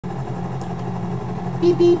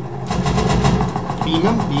Beep beep. Beam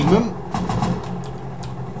him, beam him.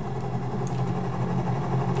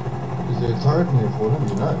 Is there a turret in there for them?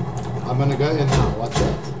 You know. I'm gonna go in now, watch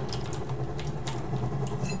out.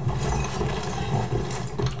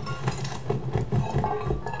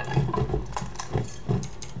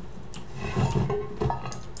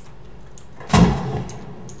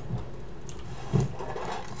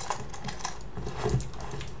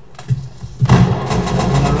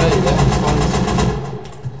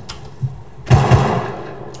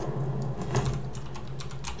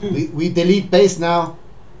 We delete base now.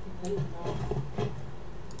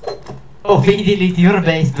 Oh, we delete your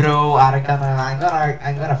base, bro. I'm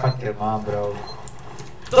gonna fuck your mom, bro.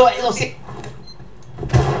 So, okay.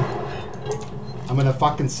 I'm gonna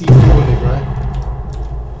fucking C4 it, bro.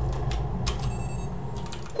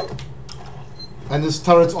 And this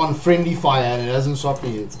turret's on friendly fire and it hasn't shot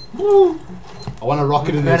me yet. Woo! I want to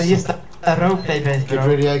rocket in this. Use a rope base, bro. Get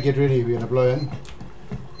ready, get ready. We're gonna blow in.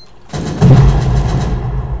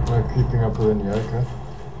 No creeping up within you, okay?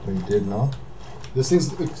 So you dead now? This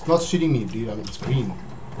thing's it's not shooting me, dude. I mean, it's green.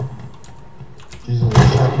 Jesus,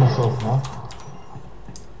 I shot myself now.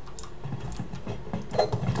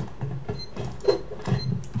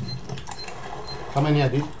 Come in here,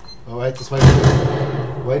 dude. Oh wait, just wait.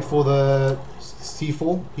 Wait for the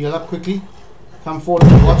C4. Heal up quickly. Come forward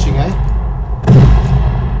and watching, eh?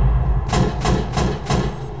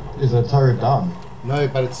 Is that turret down? No,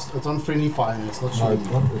 but it's on friendly fire and it's not No, shooting it's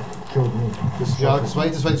me. not. It killed me.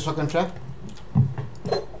 Just wait, shotgun trap.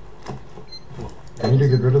 I need to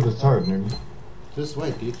get rid of this turret, maybe. Just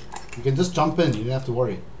wait, dude. You can just jump in, you don't have to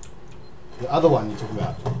worry. The other one you're talking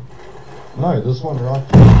about. No, this one right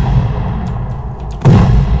here.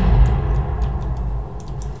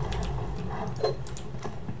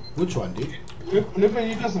 Which one, dude? Look when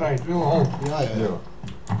you just right, we'll hold. Yeah.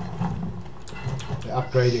 They're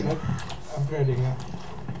upgrading. Upgrading, yeah.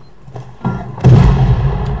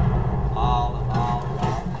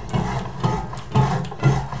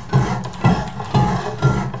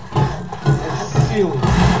 It's sealed.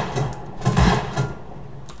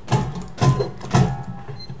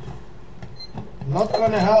 Not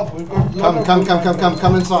gonna help. We've got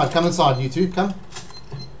Come inside, you two, come.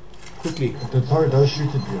 Quickly. The turret does shoot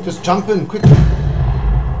at you. Just jump in, quickly.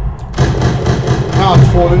 Crouch,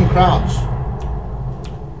 fall in, crouch.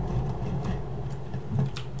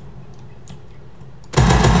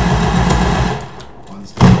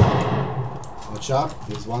 One's dead. Watch out,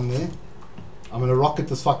 there's one there. I'm gonna rocket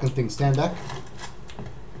this fucking thing. Stand back.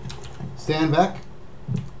 Stand back.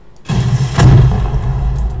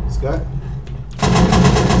 Let's go.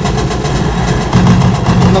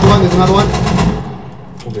 There's another one.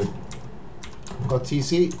 Okay. Got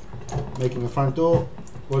TC. Making the front door.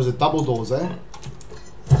 What is it? Double doors, eh?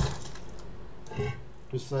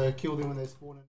 Just kill them when they spawn in.